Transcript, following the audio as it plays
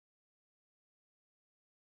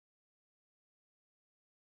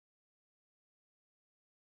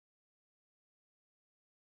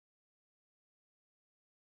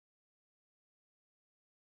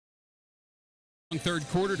Third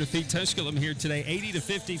quarter defeat Tusculum here today,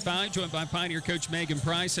 80-55, joined by Pioneer coach Meagan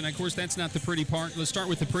Price. And, of course, that's not the pretty part. Let's start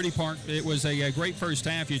with the pretty part. It was a great first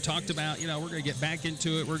half. You talked about, we're going to get back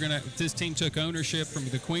into it. This team took ownership from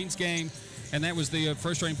the Queens game, and that was the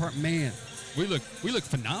frustrating part. Man, we look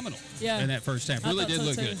phenomenal in that first half. Really did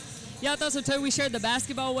look good. Yeah, I thought so too. We shared the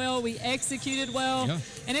basketball well. We executed well. Yeah.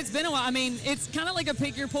 And it's been a while. I mean, it's kind of like a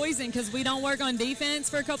pick your poison because we don't work on defense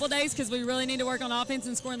for a couple of days because we really need to work on offense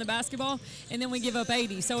and scoring the basketball, and then we give up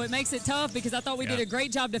 80. So it makes it tough because I thought we did a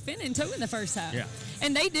great job defending too in the first half. Yeah.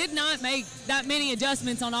 And they did not make that many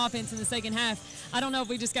adjustments on offense in the second half. I don't know if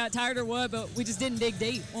we just got tired or what, but we just didn't dig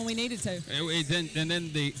deep when we needed to. And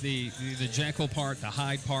then the Jekyll part, the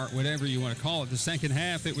Hyde part, whatever you want to call it, the second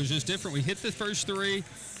half, it was just different. We hit the first three,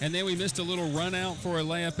 and then we missed a little run out for a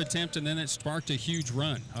layup attempt, and then it sparked a huge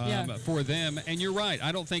run for them. And you're right.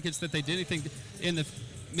 I don't think it's that they did anything in the –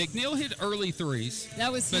 McNeil hit early threes. That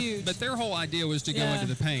was huge. But their whole idea was to go into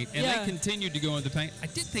the paint, and they continued to go into the paint. I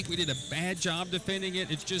did think we did a bad job defending it.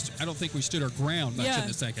 It's just I don't think we stood our ground much in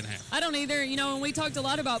the second half. I don't either. And we talked a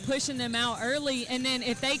lot about pushing them out early, and then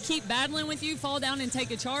if they keep battling with you, fall down and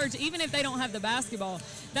take a charge, even if they don't have the basketball.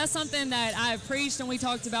 That's something that I've preached and we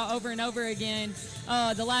talked about over and over again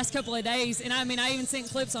the last couple of days. And, I even sent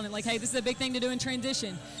clips on it like, hey, this is a big thing to do in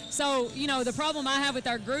transition. So, the problem I have with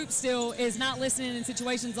our group still is not listening in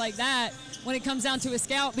situations like that when it comes down to a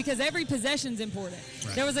scout because every possession's important.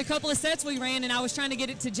 Right. There was a couple of sets we ran, and I was trying to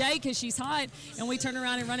get it to Jay because she's hot, and we turn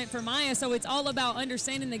around and run it for Maya. So it's all about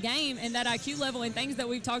understanding the game and that IQ level and things that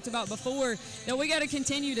we've talked about before that we got to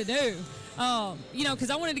continue to do. Because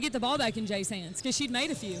I wanted to get the ball back in Jay's hands because she'd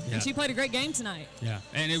made a few, and she played a great game tonight. Yeah,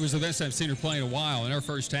 and it was the best I've seen her play in a while, and our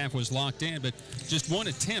first half was locked in, but just one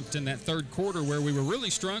attempt in that third quarter where we were really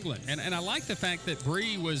struggling. And I like the fact that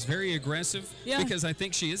Bree was very aggressive because I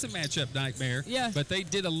think she is a matchup nightmare. Yeah. But they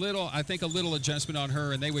did a little adjustment on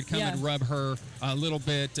her, and they would come and rub her a little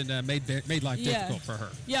bit and made life difficult for her.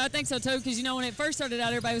 Yeah, I think so too because, when it first started out,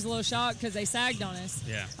 everybody was a little shocked because they sagged on us.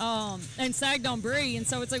 Yeah. And sagged on Bree, and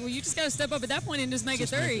so it's like, well, you just got to step up at that point and just make a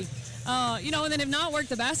three. And then if not, work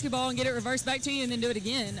the basketball and get it reversed back to you and then do it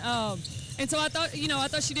again. And so I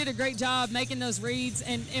thought she did a great job making those reads,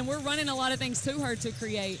 and we're running a lot of things to her to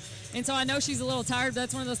create. And so I know she's a little tired, but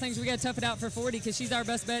that's one of those things we got to tough it out for 40 because she's our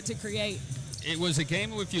best bet to create. It was a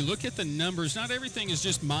game, if you look at the numbers, not everything is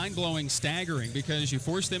just mind-blowing, staggering, because you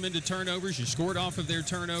forced them into turnovers, you scored off of their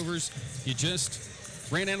turnovers, you just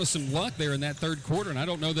ran out of some luck there in that third quarter, and I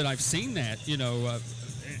don't know that I've seen that,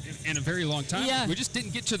 in a very long time. Yeah. We just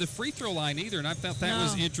didn't get to the free throw line either, and I thought that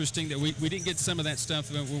was interesting that we didn't get some of that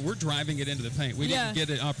stuff when we're driving it into the paint. We didn't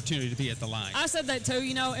get an opportunity to be at the line. I said that too,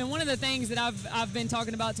 and one of the things that I've been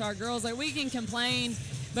talking about to our girls, like we can complain,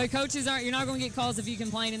 but coaches you're not going to get calls if you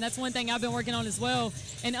complain, and that's one thing I've been working on as well,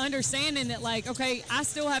 and understanding that, like, okay, I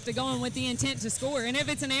still have to go in with the intent to score, and if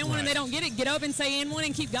it's an and one and they don't get it, get up and say and one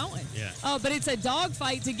and keep going. Yeah. But it's a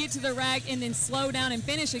dogfight to get to the rack and then slow down and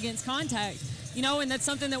finish against contact. And that's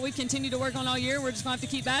something that we've continued to work on all year. We're just going to have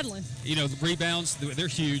to keep battling. The rebounds, they're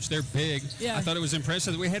huge. They're big. Yeah. I thought it was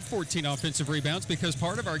impressive that we had 14 offensive rebounds because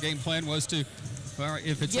part of our game plan was to,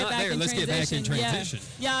 if it's not there, let's get back in transition.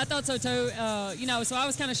 Yeah, I thought so too. So I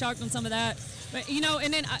was kind of shocked on some of that. But,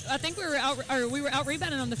 and then I think we were out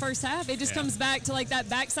rebounding on the first half. It just comes back to, like, that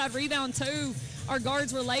backside rebound too. Our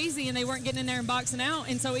guards were lazy and they weren't getting in there and boxing out.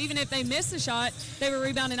 And so even if they missed a shot, they were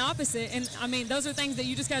rebounding opposite. And, those are things that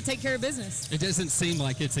you just got to take care of business. It doesn't seem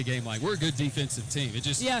like it's a game like we're a good defensive team. It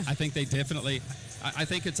just, I think they definitely – I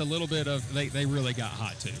think it's a little bit of they really got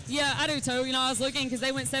hot too. Yeah, I do too. I was looking because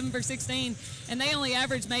they went 7 for 16, and they only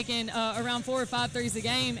average making around 4 or 5 threes a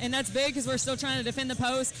game, and that's big because we're still trying to defend the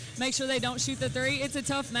post, make sure they don't shoot the three. It's a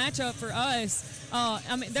tough matchup for us.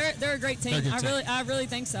 They're a great team. I really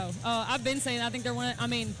think so. I've been saying I think they're one.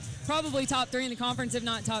 Probably top 3 in the conference, if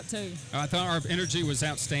not top 2. I thought our energy was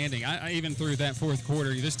outstanding. I even through that fourth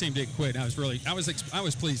quarter, this team didn't quit. I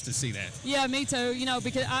was pleased to see that. Yeah, me too.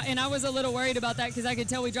 Because I was a little worried about that because I could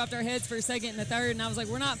tell we dropped our heads for a second and the third, and I was like,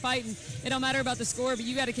 we're not fighting. It don't matter about the score, but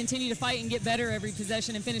you got to continue to fight and get better every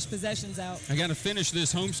possession and finish possessions out. I got to finish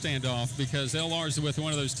this homestand off because LR's with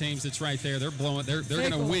one of those teams that's right there. They're blowing. They're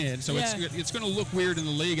going to win. So it's going to look weird in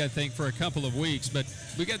the league, I think, for a couple of weeks. But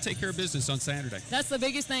we got to take care of business on Saturday. That's the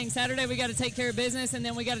biggest thing. Saturday we got to take care of business, and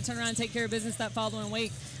then we got to turn around and take care of business that following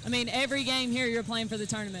week. Every game here you're playing for the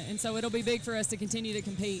tournament, and so it'll be big for us to continue to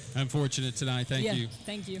compete. Unfortunate tonight. Thank you.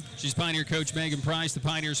 Thank you. She's Pioneer coach Meagan Price. The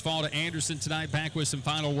Pioneers fall to Anderson tonight. Back with some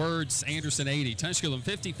final words. Anderson 80, Tusculum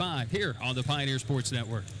 55 here on the Pioneer Sports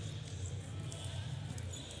Network.